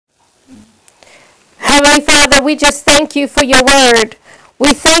Heavenly Father, we just thank you for your word.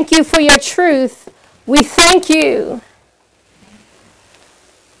 We thank you for your truth. We thank you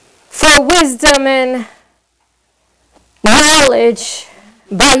for wisdom and knowledge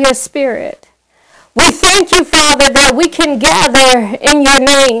by your Spirit. We thank you, Father, that we can gather in your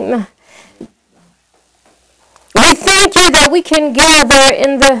name. We thank you that we can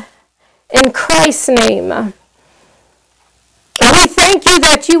gather in Christ's name. We thank you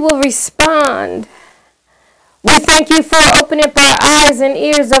that you will respond. We thank you for opening up our eyes and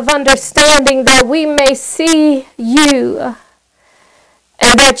ears of understanding that we may see you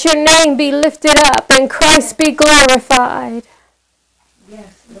and that your name be lifted up and Christ be glorified.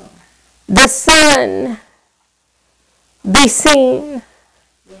 Yes, Lord. The Son be seen.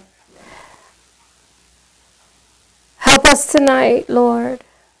 Yes, Lord. Help us tonight, Lord,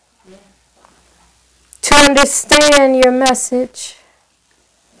 Yes. to understand your message.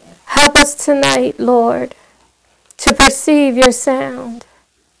 Yes. Help us tonight, Lord, to perceive your sound.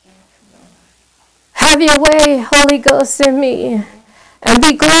 Yes, Lord. Have your way, Holy Ghost, in me, and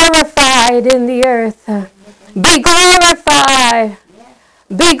be glorified in the earth. Be glorified.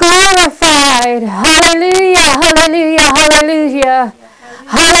 Be glorified. Hallelujah, hallelujah, hallelujah.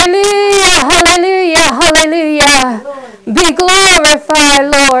 Hallelujah, hallelujah, hallelujah. Be glorified,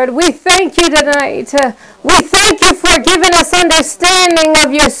 Lord. We thank you tonight. We thank you for giving us understanding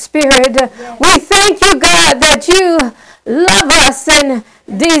of your Spirit. We thank you, God, that you love us and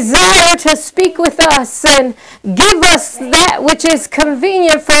desire to speak with us and give us that which is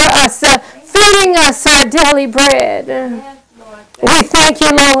convenient for us, feeding us our daily bread. Yes, Lord. We thank you,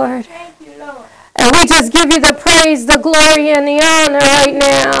 Lord. Thank you, Lord. And we just give you the praise, the glory, and the honor right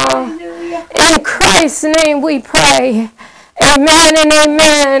now. Hallelujah. In Christ's name we pray. Amen and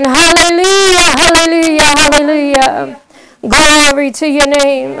amen. Hallelujah, hallelujah, hallelujah. Glory to your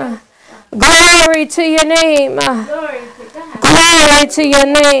name. Glory to your name. Glory to God. Glory to your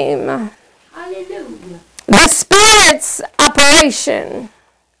name. Hallelujah. The Spirit's operation.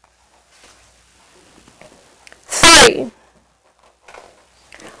 3.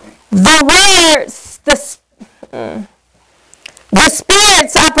 The words, the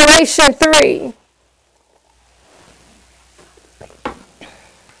Spirit's operation 3.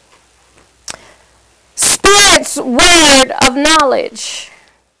 Spirit's word of knowledge.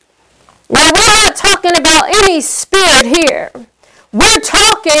 Now, we're not talking about any spirit here. We're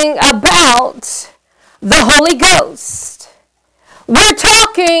talking about the Holy Ghost. We're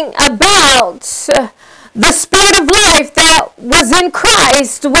talking about the Spirit of life that was in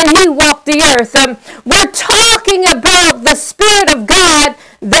Christ when he walked the earth. We're talking about the Spirit of God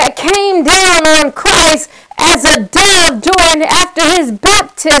that came down on Christ as a dove after his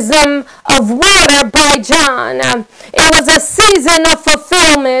baptism of water by John. It was a season of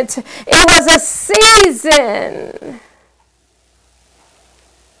fulfillment. It was a season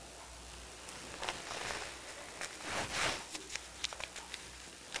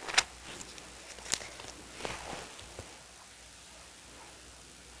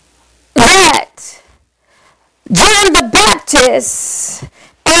that John the Baptist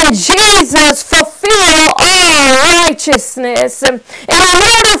and Jesus fulfill all righteousness. And in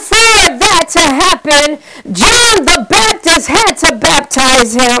order for that to happen, John the Baptist had to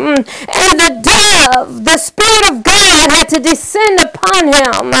baptize him. And the dove, the Spirit of God, had to descend upon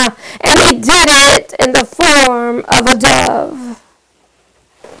him. And he did it in the form of a dove.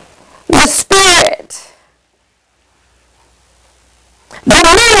 The Spirit. The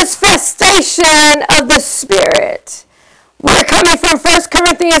manifestation of the Spirit. We're coming from 1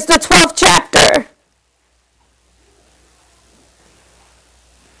 Corinthians, the 12th chapter.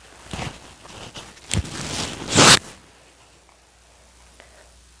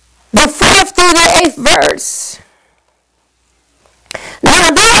 The 4th through the 8th verse.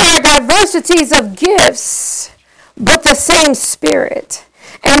 Now there are diversities of gifts, but the same Spirit.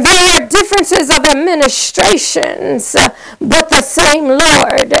 And there are differences of administrations, but the same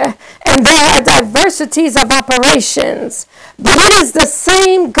Lord. And there are diversities of operations, but it is the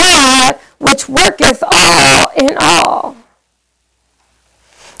same God which worketh all in all.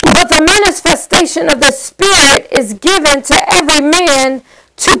 But the manifestation of the Spirit is given to every man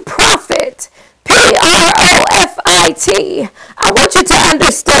to profit. Profit. I want you to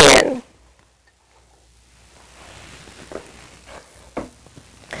understand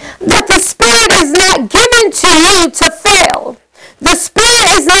that the Spirit is not given to you to fail. The Spirit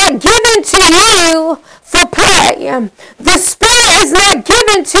is not given to you for play. The Spirit is not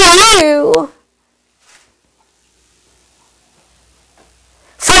given to you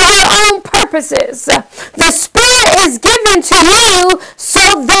for our own purposes. The Spirit is given to you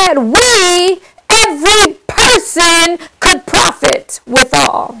so that we, every every person could profit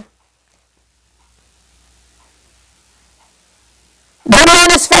withal. The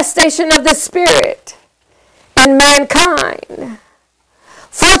manifestation of the Spirit in mankind.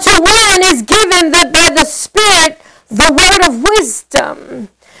 For to one is given by the Spirit the word of wisdom,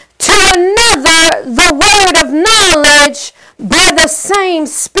 to another the word of knowledge by the same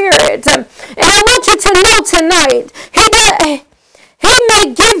Spirit. And I want you to know tonight, He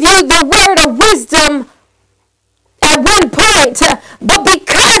may give you the word of wisdom at one point, but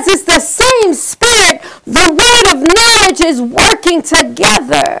because it's the same Spirit, the word of knowledge is working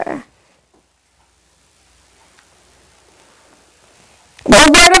together.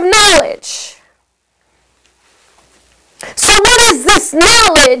 The word of knowledge. So what is this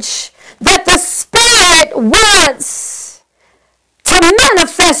knowledge that the Spirit wants to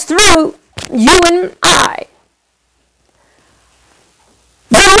manifest through you and I?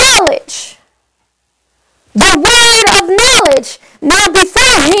 The knowledge. The word of knowledge. Now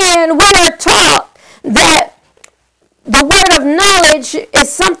beforehand we are taught that the word of knowledge is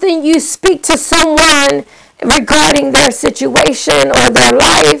something you speak to someone regarding their situation or their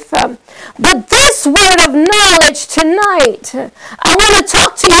life. But this word of knowledge tonight, I want to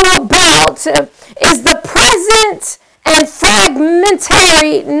talk to you about is the present and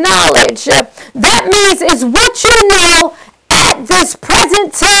fragmentary knowledge. That means it's what you know at this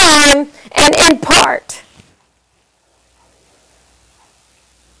present time and in part.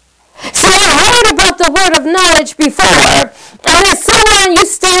 See, I heard about the word of knowledge before, and it's someone you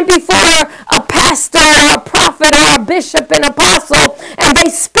stand before a pastor or a prophet or a bishop and apostle, and they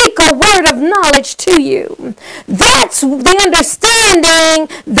speak a word of knowledge to you. That's the understanding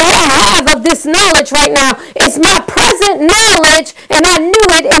that I have of this knowledge right now. It's my present knowledge, and I knew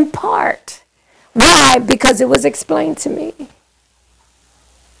it in part. Why? Because it was explained to me.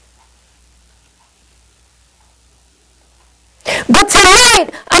 But tonight,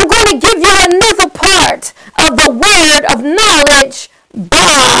 I'm going to give you another part of the word of knowledge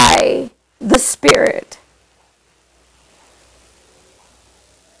by the Spirit.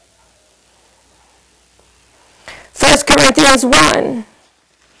 First Corinthians 1.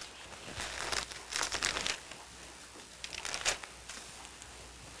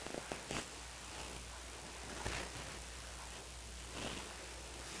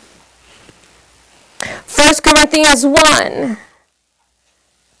 First Corinthians 1.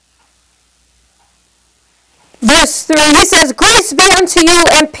 Verse 3, he says, "Grace be unto you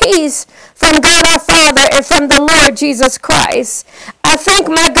and peace from God our Father and from the Lord Jesus Christ. I thank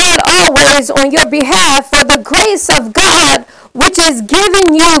my God always on your behalf for the grace of God which is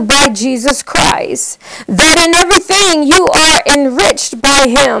given you by Jesus Christ, that in everything you are enriched by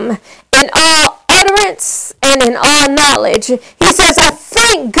him, in all utterance and in all knowledge." He says, I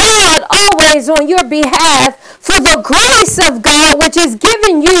thank God always on your behalf for the grace of God which is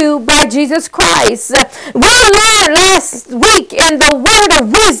given you by Jesus Christ. We learned last week in the word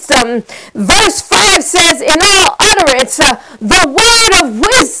of wisdom, verse 5 says, in all utterance, the word of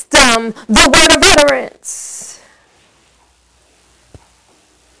wisdom, the word of utterance.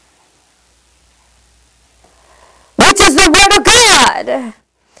 Which is the word of God.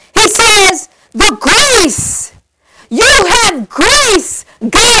 He says, the grace. You have grace,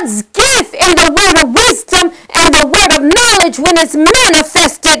 God's gift in the word of wisdom and the word of knowledge when it's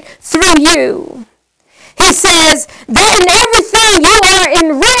manifested through you. He says that in everything you are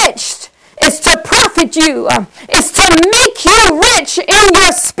enriched is to profit you. It's to make you rich in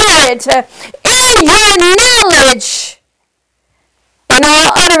your spirit, in your knowledge, in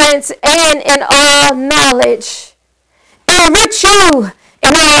all utterance and in all knowledge. Enrich you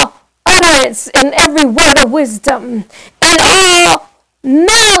in all utterance, in every word of wisdom, in all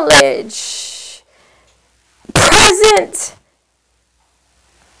knowledge, present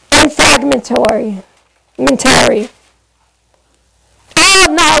and fragmentary.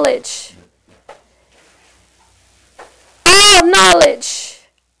 All knowledge. All knowledge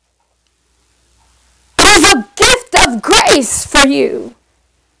is a gift of grace for you.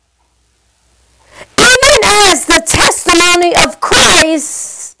 Even as the testimony of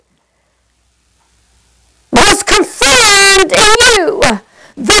Christ was confirmed in you.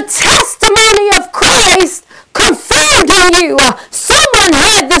 The testimony of Christ confirmed in you. Someone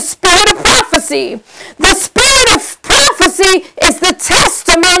had the spirit of prophecy. The spirit of prophecy is the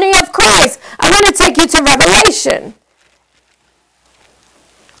testimony of Christ. I want to take you to Revelation.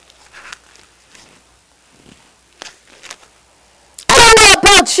 I don't know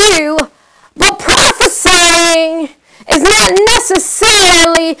about you, but prophesying is not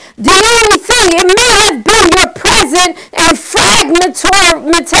necessarily the only thing. It may have been your present and fragmentary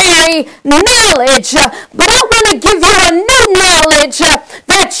elementary knowledge, but I want to give you a new knowledge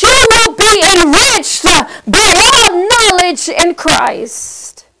that you will be enriched by all knowledge in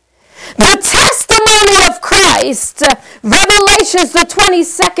Christ. The testimony of Christ, Revelations, the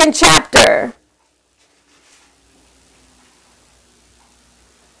 22nd chapter.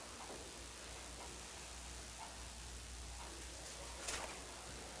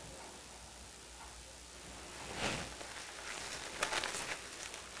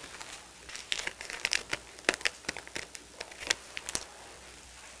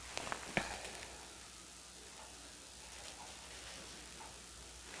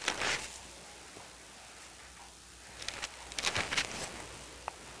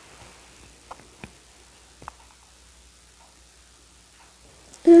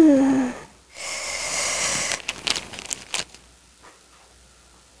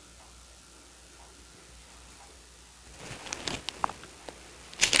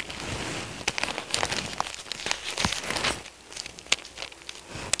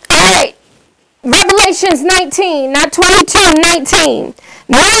 Revelations 19, not 22, 19.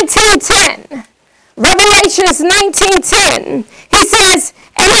 19:10. Revelations 19:10. He says,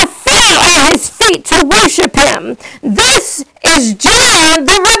 and I fell at his feet to worship him. This is John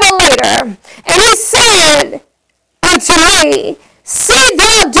the Revelator. And he said unto me, see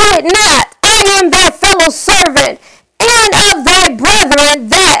thou do it not. I am thy fellow servant and of thy brethren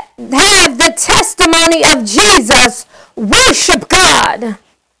that have the testimony of Jesus. Worship God.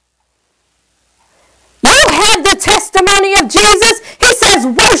 You have the testimony of Jesus. He says,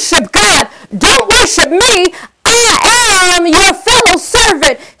 worship God. Don't worship me. I am your fellow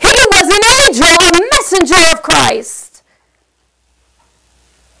servant. He was an angel, a messenger of Christ.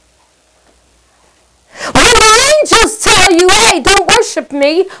 When the angels tell you, hey, don't worship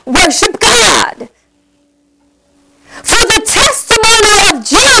me, worship God. For the testimony of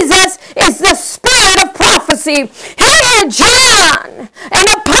Jesus is the spirit of prophecy. Here, John, an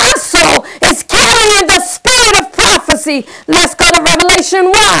apostle, is carrying the spirit of prophecy. Let's go to Revelation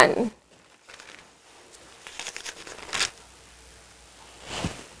 1.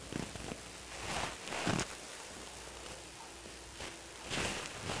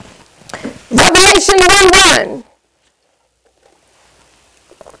 Revelation 1:1.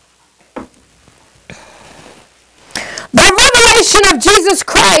 The revelation of Jesus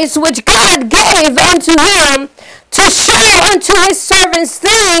Christ, which God gave unto him to show unto his servants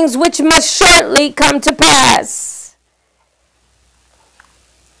things which must shortly come to pass.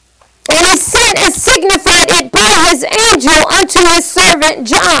 And he sent and signified it by his angel unto his servant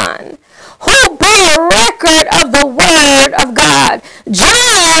John, who bore record of the word of God.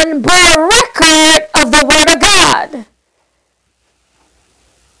 John bore record of the word of God.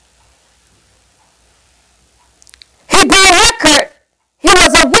 He bore record. He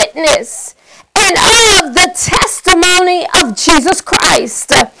was a witness. And of the testimony of Jesus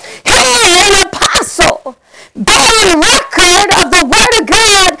Christ. Here, an apostle, bearing record of the word of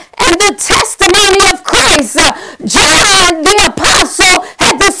God and the testimony of Christ. John, the apostle,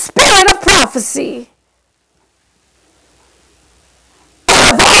 had the spirit of prophecy. And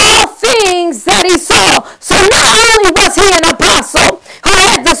of all things that he saw. So not only was he an apostle who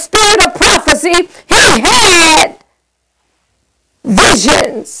had the spirit of prophecy, he had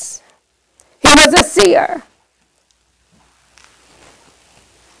visions. He was a seer.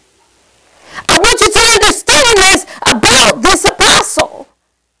 I want you to understand this about this apostle.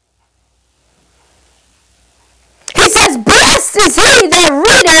 He says, blessed is he that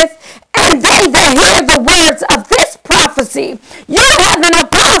readeth and they that hear the words of this prophecy. You have an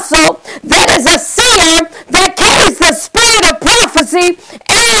apostle that is a seer that carries the spirit of prophecy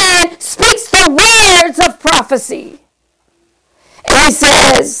and speaks the words of prophecy. And he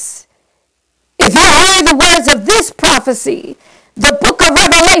says, if you hear the words of this prophecy, the book of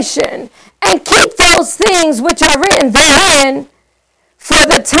Revelation, and keep those things which are written therein, for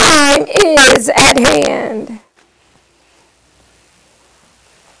the time is at hand.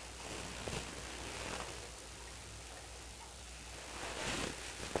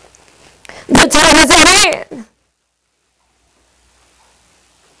 The time is at hand.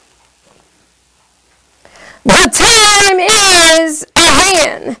 The time is at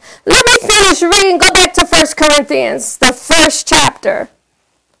hand. Let me finish reading. Go back to 1 Corinthians, the first chapter.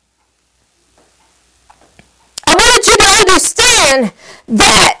 I want you to understand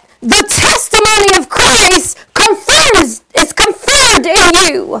that the testimony of Christ is confirmed in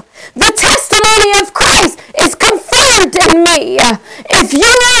you. The testimony of Christ is confirmed in me. If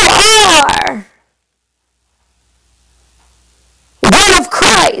you are one of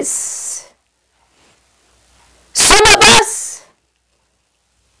Christ, some of us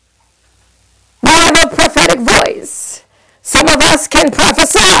prophetic voice. Some of us can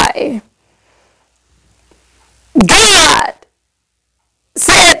prophesy. God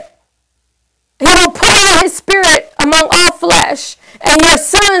said he will pour out his spirit among all flesh, and your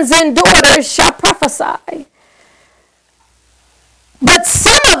sons and daughters shall prophesy. But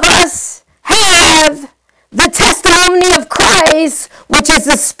some of us have the testimony of Christ, which is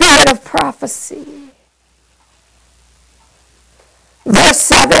the spirit of prophecy. Verse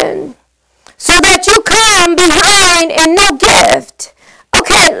 7, so that you come behind in no gift.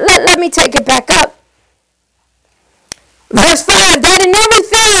 Okay, let me take it back up. Verse 5, that in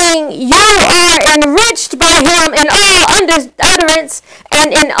everything you are enriched by him in all utterance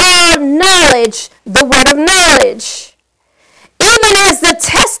and in all knowledge, the word of knowledge, even as the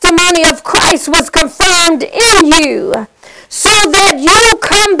testimony of Christ was confirmed in you, so that you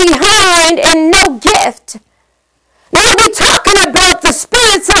come behind in no gift. Now we're talking about the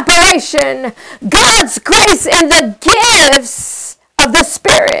Spirit's operation, God's grace and the gifts of the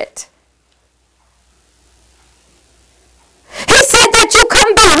Spirit. He said that you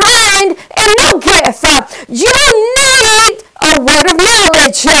come behind in no gift. You need a word of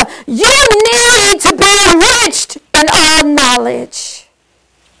knowledge. You need to be enriched in all knowledge.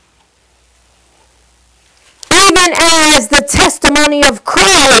 Even as the testimony of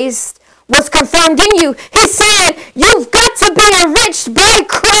Christ was confirmed in you. He said, you've got to be enriched by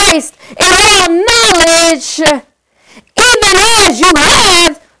Christ in all knowledge, even as you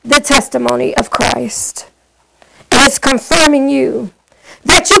have the testimony of Christ. And it's confirming you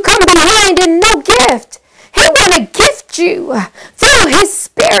that you come behind in no gift. He want to gift you through his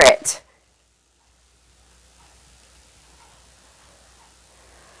Spirit.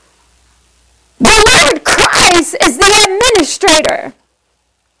 The Lord Christ is the administrator.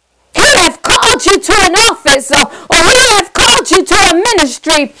 He have called you to an office, or he have called you to a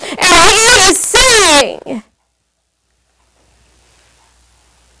ministry, and he is saying,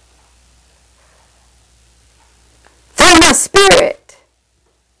 through my Spirit,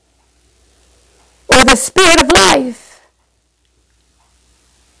 or the Spirit of life,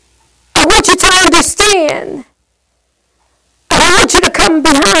 I want you to understand, I want you to come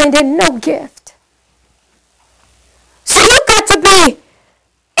behind in no gift. So you've got to be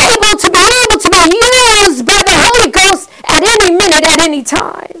able to be used by the Holy Ghost at any minute, at any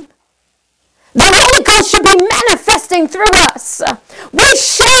time. The Holy Ghost should be manifesting through us. We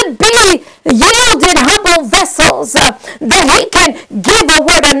should be yielded, humble vessels that he can give a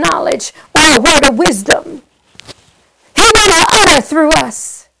word of knowledge or a word of wisdom. He want to utter through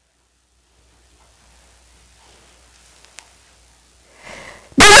us.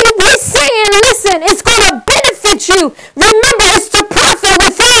 We're saying, listen, it's going to benefit you. Remember, it's to profit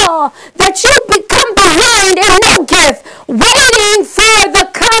withal that you become behind in no gift, waiting for the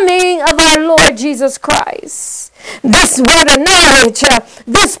coming of our Lord Jesus Christ. This word of knowledge,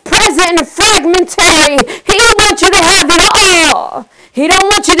 this present fragmentary, he wants you to have it all. He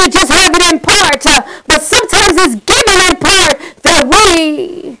don't want you to just have it in part, but sometimes it's given in part that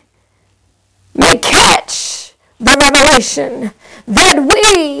we may catch the revelation, that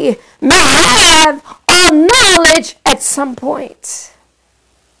we may have all knowledge at some point.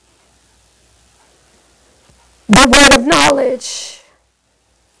 The word of knowledge.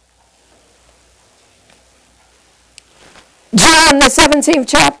 John, the 17th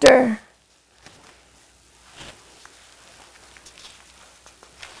chapter.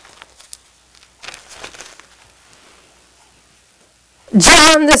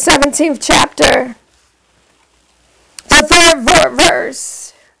 John, the 17th chapter. The third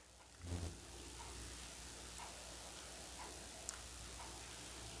verse.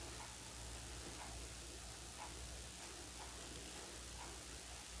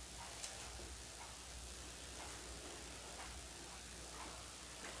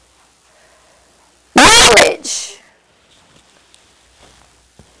 Knowledge.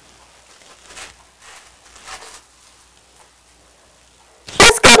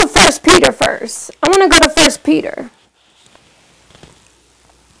 Let's go to 1 Peter first. I want to go to 1 Peter.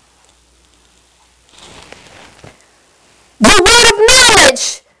 The word of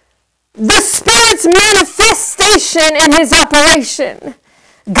knowledge, the Spirit's manifestation in his operation,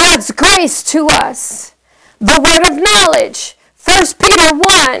 God's grace to us, the word of knowledge, 1 Peter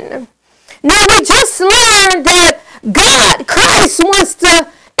 1. Now we just learned that God, Christ, wants to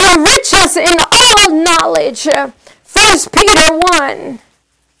enrich us in all knowledge, 1 Peter 1.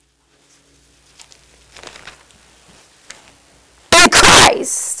 In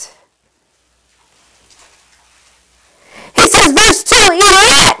Christ. He says, verse 2,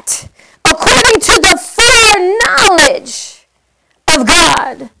 elect according to the foreknowledge of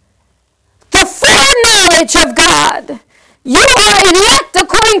God. The foreknowledge foreknowledge of God. You are elect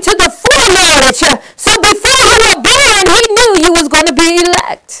according to the foreknowledge. So before you were born, he knew you was going to be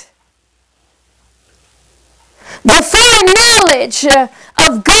elect. The foreknowledge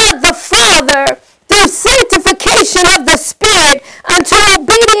of God the Father through sanctification of the Spirit unto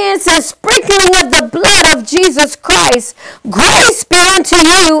obedience and sprinkling of the blood of Jesus Christ. Grace be unto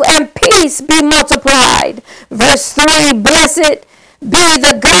you and peace be multiplied. Verse 3, blessed be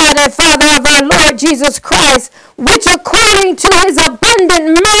the God and Father of our Lord Jesus Christ, which according to his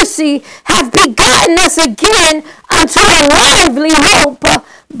abundant mercy hath begotten us again unto a lively hope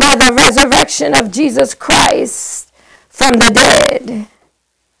by the resurrection of Jesus Christ from the dead.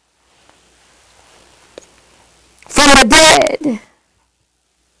 From the dead.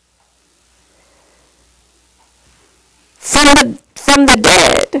 From the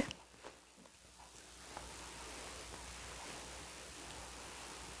dead.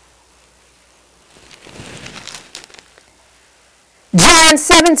 John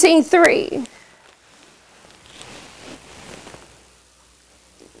 17:3.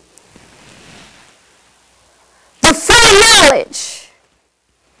 The foreknowledge.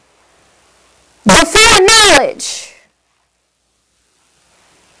 The foreknowledge.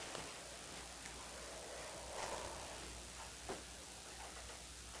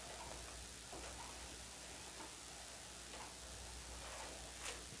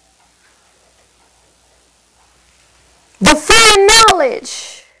 The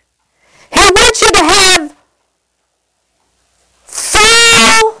foreknowledge. He wants you to have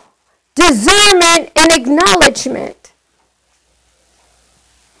full discernment and acknowledgement.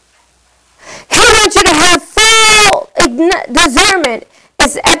 He wants you to have full discernment.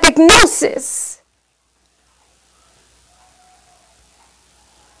 It's epignosis.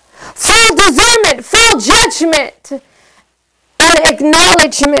 Full discernment, full judgment, and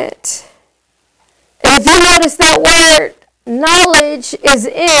acknowledgement. And if you notice that word, knowledge is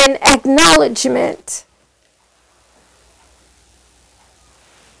in acknowledgement.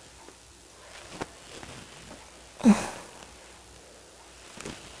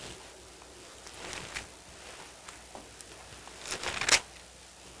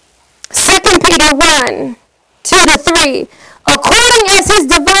 Peter 1:2-3. According as his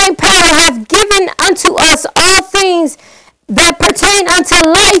divine power hath given unto us all things that pertain unto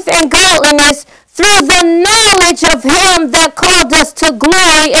life and godliness, through the knowledge of him that called us to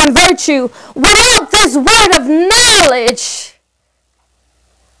glory and virtue. Without this word of knowledge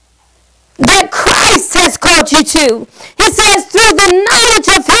that Christ has called you to, he says, through the knowledge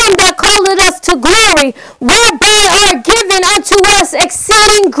of him that called us to glory, whereby are given unto us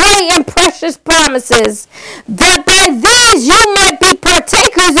exceeding great and precious promises, that by these you might be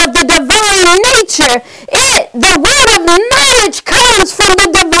partakers of the divine nature. The word of knowledge comes from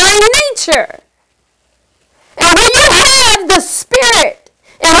the divine nature. And when you have the Spirit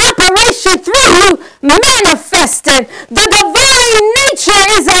in operation through you manifested, the divine nature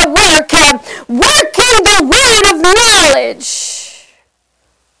is at work, working the word of knowledge.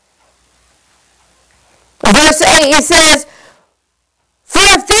 Verse 8, it says, for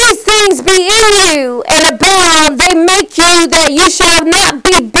if these things be in you and abound, they make you that you shall not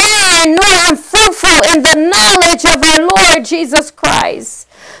be barren nor unfruitful in the knowledge of our Lord Jesus Christ.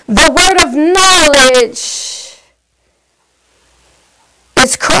 The word of knowledge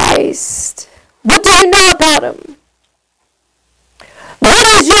is Christ. What do you know about him? What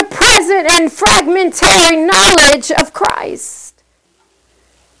is your present and fragmentary knowledge of Christ?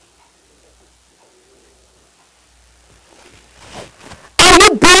 Are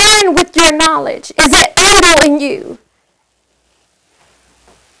you barren with your knowledge? Is it idle in you?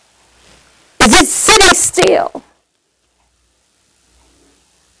 Is it sitting still?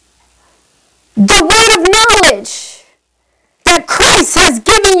 The word of knowledge that Christ has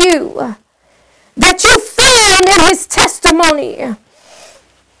given you, that you found in his testimony,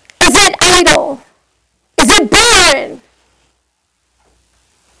 is it idle? Is it barren?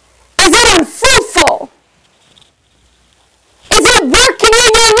 Is it unfruitful? Is it working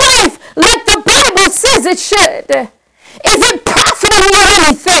in your life like the Bible says it should? Is it profiting you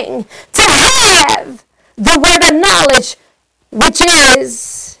anything to have the word of knowledge, which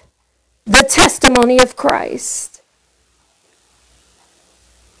is the testimony of Christ?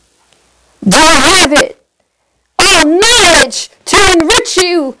 Do you have it? All knowledge to enrich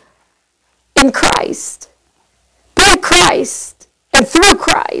you in Christ, by Christ, and through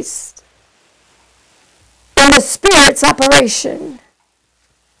Christ, in the Spirit's operation.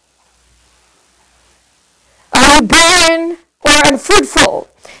 Are you barren or unfruitful?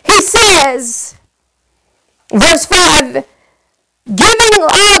 He says, verse 5, giving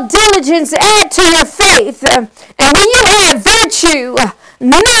all diligence diligence add to your faith. And when you add virtue,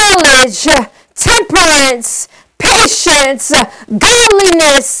 knowledge, temperance, patience,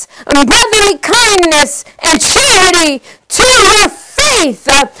 godliness, brotherly kindness, and charity to your faith.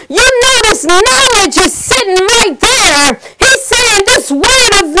 You notice knowledge is sitting right there. He's saying this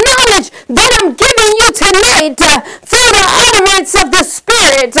word of knowledge that I'm giving you tonight through the utterance of the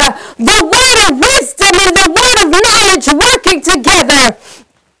Spirit, the word of wisdom and the word of knowledge working together,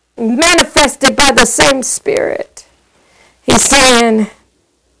 manifested by the same Spirit. He's saying,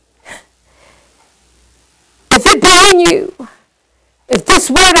 if it be in you, if this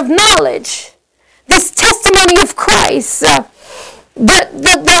word of knowledge, this testimony of Christ, the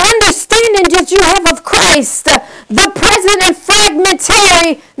understanding that you have of Christ, the present and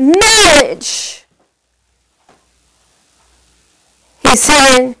fragmentary knowledge, he's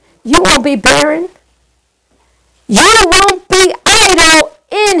saying, you won't be barren. You won't be idle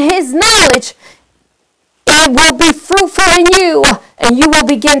in his knowledge. It will be fruitful in you, and you will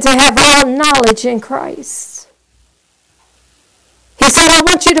begin to have all knowledge in Christ. He said, I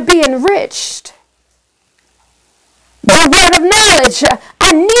want you to be enriched. The word of knowledge,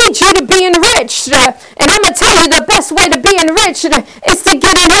 I need you to be enriched. And I'm going to tell you the best way to be enriched is to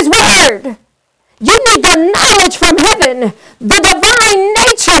get in his word. You need the knowledge from heaven, the divine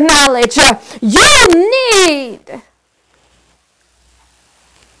nature knowledge. You need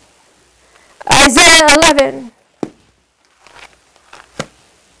Isaiah 11.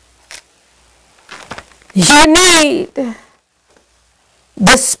 You need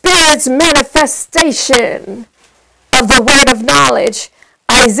the Spirit's manifestation of the word of knowledge.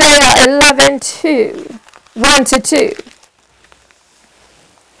 Isaiah 11:2, 1-2.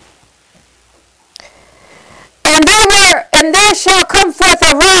 And there shall come forth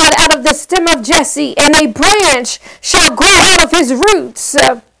a rod out of the stem of Jesse, and a branch shall grow out of his roots.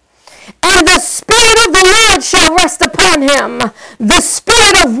 And the Spirit of the Lord shall rest upon him, the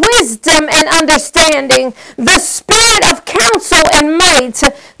Spirit of wisdom and understanding, the Spirit of counsel and might,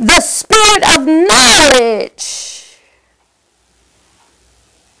 the Spirit of knowledge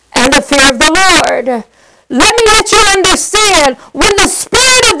and the fear of the Lord. Let me let you understand, when the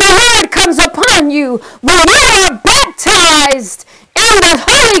Spirit of the Lord comes upon you, when you are baptized in the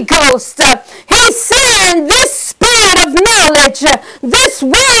Holy Ghost, he's saying this Spirit of knowledge, this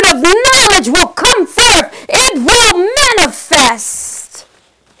word of knowledge will come forth. It will manifest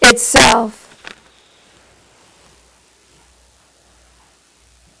itself.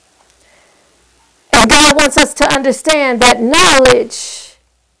 And God wants us to understand that knowledge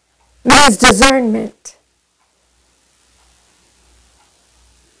means discernment.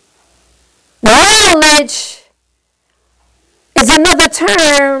 Knowledge is another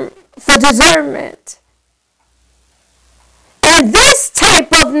term for discernment. And this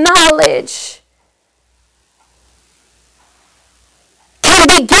type of knowledge can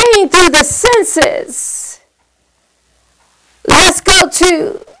be gained through the senses. Let's go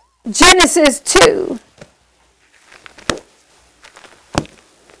to Genesis 2.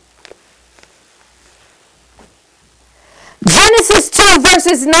 Genesis 2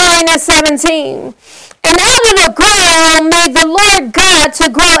 verses 9 and 17. And out of the ground made the Lord God to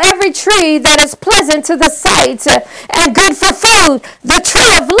grow every tree that is pleasant to the sight and good for food, the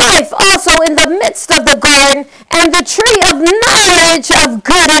tree of life also in the midst of the garden, and the tree of knowledge of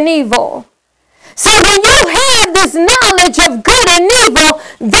good and evil. So when you have this knowledge of good and evil,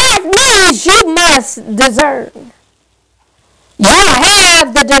 that means you must discern. You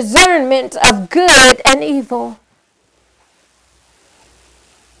have the discernment of good and evil.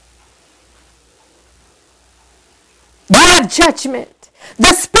 You have judgment.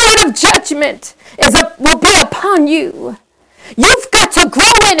 The spirit of judgment will be upon you. You've got to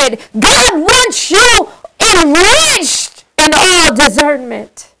grow in it. God wants you enriched in all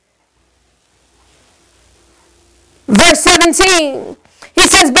discernment. Verse 17, he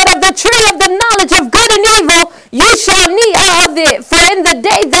says, but of the tree of the knowledge of good and evil, you shall eat of it, for in the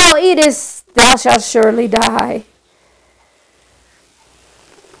day thou eatest, thou shalt surely die.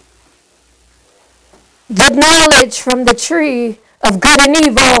 The knowledge from the tree of good and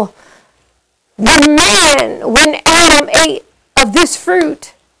evil. When Adam ate of this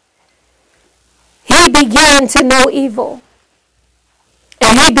fruit, he began to know evil.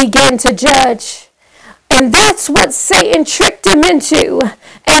 And he began to judge. And that's what Satan tricked him into.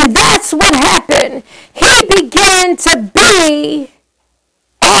 And that's what happened. He began to be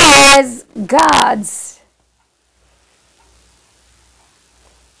as gods.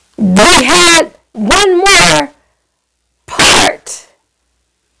 They had one more part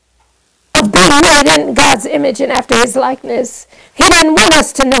of being made in God's image and after his likeness. He didn't want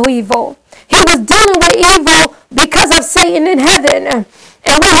us to know evil. He was dealing with evil because of Satan in heaven.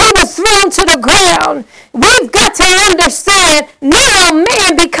 And when he was thrown to the ground, we've got to understand now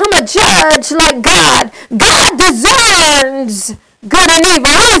man become a judge like God. God discerns good and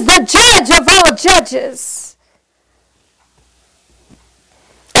evil. He is the judge of all judges.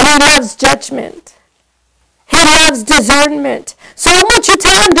 And he loves judgment. He loves discernment. So I want you to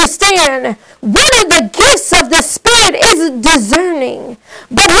understand one of the gifts of the Spirit is discerning.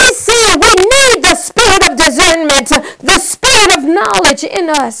 But he's saying we need the spirit of discernment, the spirit of knowledge in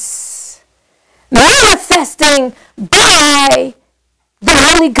us, manifesting by the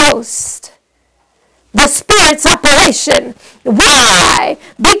Holy Ghost. The Spirit's operation. Why?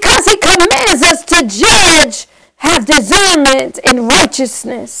 Because he commands us to judge, have discernment in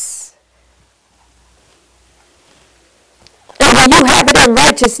righteousness. And when you have it in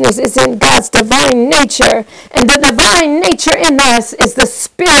righteousness, it's in God's divine nature. And the divine nature in us is the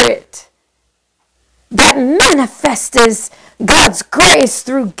Spirit that manifests God's grace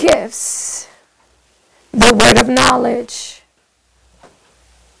through gifts. The word of knowledge.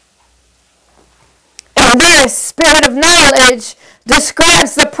 And this spirit of knowledge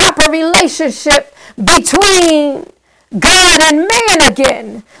describes the proper relationship between God and man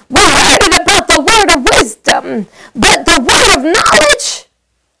again. We heard it about the word of wisdom, but the word of knowledge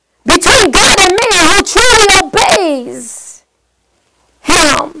between God and man who truly obeys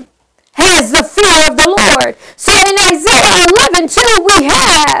him has the fear of the Lord. So in Isaiah 11:2 we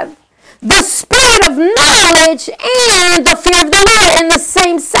have the spirit of knowledge and the fear of the Lord in the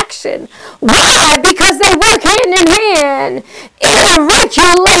same section. Why? Because they work hand in hand. It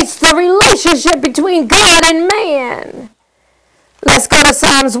regulates the relationship between God and man. Let's go to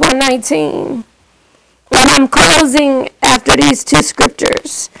Psalms 119. And I'm closing after these two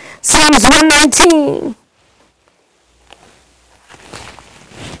scriptures. Psalms 119.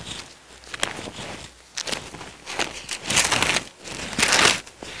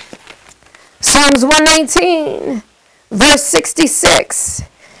 Psalms 119, verse 66.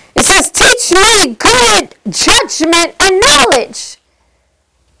 It says, teach me good judgment and knowledge.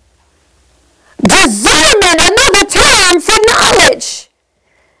 Discernment, another term for knowledge.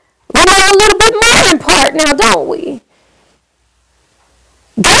 We know a little bit more in part now, don't we?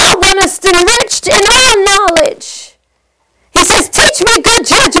 God wants us enriched in all knowledge. He says, teach me good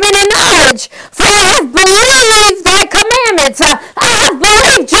judgment and knowledge, for I have believed thy commandments. I have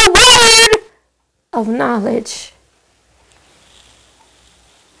believed your word of knowledge.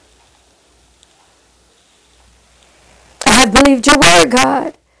 I have believed your word,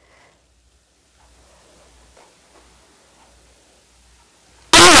 God.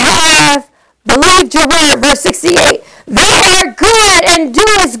 I have believed your word. Verse 68. Thou art good and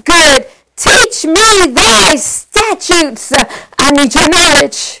doest good. Teach me thy statutes. I need your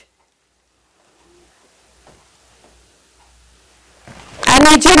knowledge. I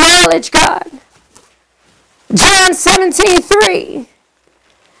need your knowledge, God. John 17:3.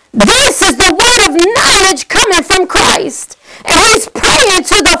 This is the word of knowledge coming from Christ. And he's praying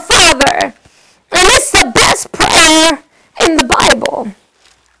to the Father. And it's the best prayer in the Bible.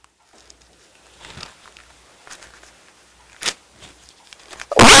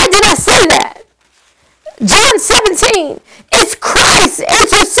 Why did I say that? John 17. It's Christ's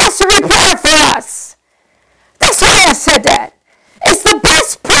intercessory prayer for us. That's why I said that. It's the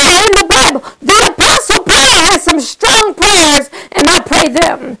best prayer in the Bible. The Apostle Paul has some strong prayers, and I pray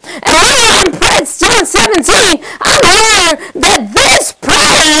them. And when I read John 17, I learned that this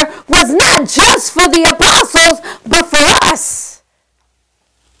prayer was not just for the apostles, but for us.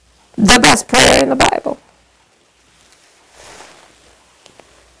 The best prayer in the Bible.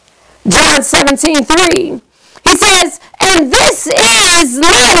 John 17:3. He says, and this is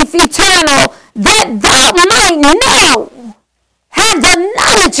life eternal, that thou might know. Have the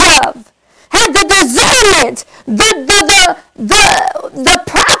knowledge of, have the discernment, the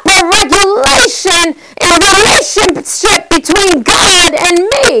proper regulation and relationship between God and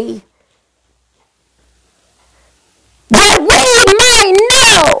me. That we might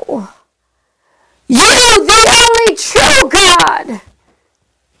know you, the only true God,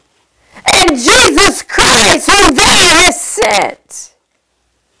 and Jesus Christ, whom thou hast sent.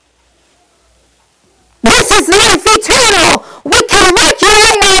 This is life eternal. We can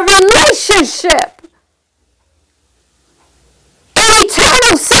regulate our relationship. In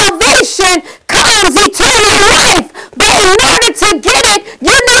eternal salvation comes eternal life. But in order to get it,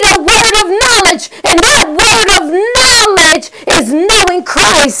 you need a word of knowledge. And that word of knowledge is knowing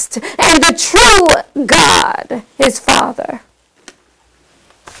Christ and the true God, his Father.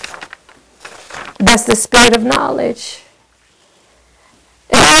 the spirit of knowledge.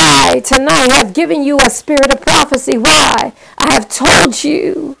 And I tonight have given you a spirit of prophecy. Why? I have told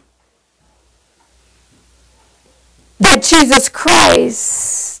you that Jesus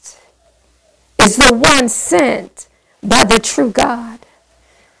Christ is the one sent by the true God.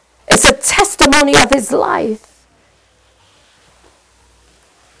 It's a testimony of his life.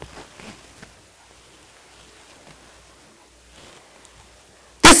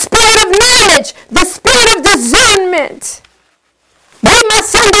 The spirit of knowledge, the spirit of discernment. We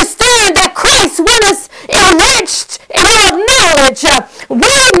must understand that Christ wants us enriched in all knowledge.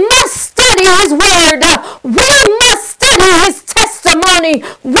 We must study his word. We must study his testimony.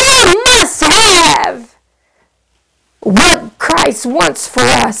 We must have what Christ wants for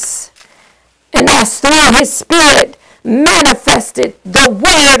us. And that's through his spirit manifested the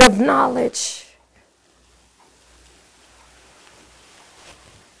word of knowledge.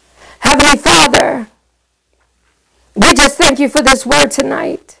 Heavenly Father, we just thank you for this word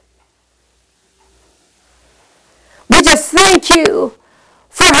tonight. We just thank you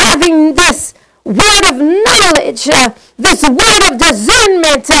for having this word of knowledge, this word of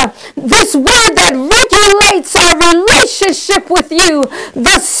discernment, this word that regulates our relationship with you,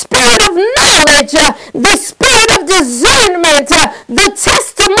 the spirit of knowledge, the spirit of discernment, the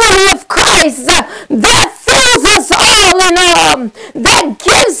testimony of Christ that fills us all in all, that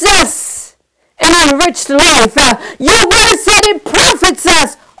gives us an enriched life. Your word said it profits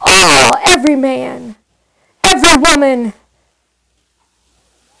us all, every man, every woman,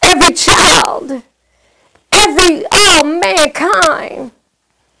 every child, all mankind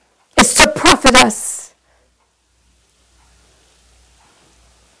is to profit us.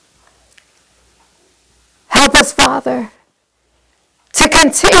 Help us, Father, to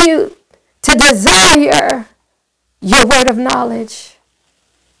continue to desire your word of knowledge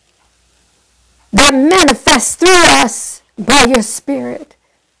that manifests through us by your spirit.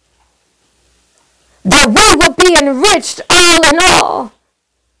 That we will be enriched all in all.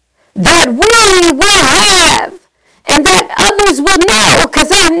 That we will have, and that others will know,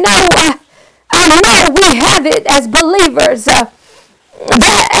 because I know we have it as believers, that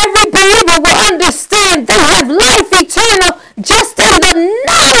every believer will understand they have life eternal just in the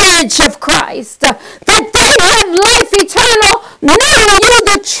knowledge of Christ. That they have life eternal knowing you,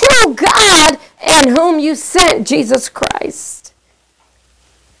 the true God, and whom you sent, Jesus Christ.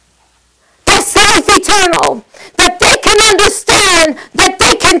 That's life eternal. That they can understand, that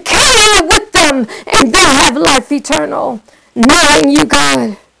they can carry it with them, and they'll have life eternal, knowing you,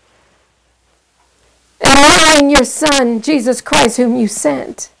 God, and knowing your Son, Jesus Christ, whom you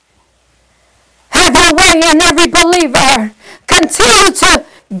sent. Have your way in every believer. Continue to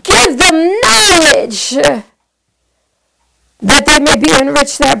give them knowledge that they may be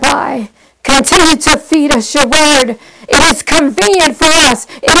enriched thereby. Continue to feed us your word. It is convenient for us.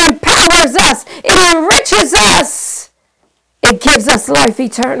 It empowers us. It enriches us. It gives us life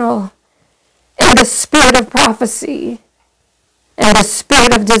eternal. And the spirit of prophecy. And the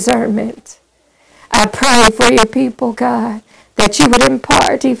spirit of discernment. I pray for your people, God, that you would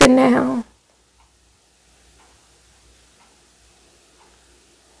impart even now.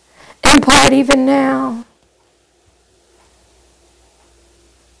 Impart even now.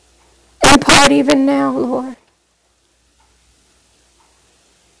 Impart even now, Lord.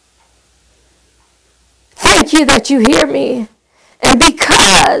 Thank you that you hear me. And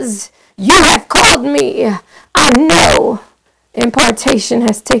because you have called me, I know impartation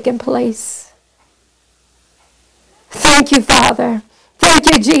has taken place. Thank you, Father. Thank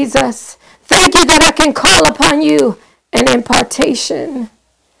you, Jesus. Thank you that I can call upon you an impartation.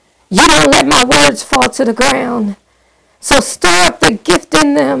 You don't let my words fall to the ground. So stir up the gift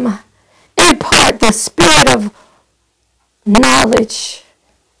in them. Impart the spirit of knowledge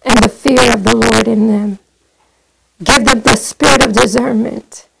and the fear of the Lord in them. Give them the spirit of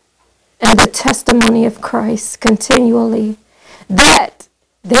discernment and the testimony of Christ continually, that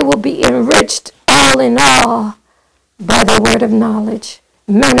they will be enriched all in all by the word of knowledge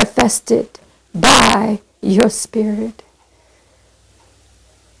manifested by your spirit.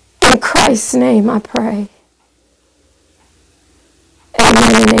 In Christ's name I pray.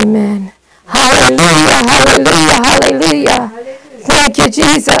 Amen and amen. Hallelujah, hallelujah, hallelujah. Thank you,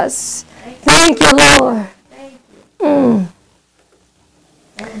 Jesus. Thank you, Lord.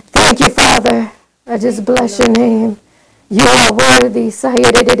 Thank you, Father. I just bless your name. You are worthy.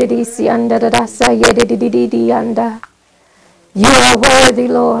 You are worthy,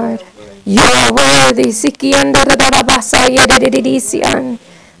 Lord. You are worthy.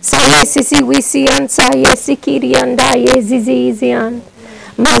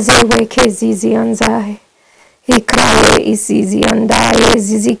 Mazewe kezizi anzai. Ikrawe isizi andai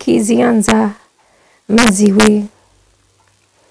zizikizi anza. Maziwi.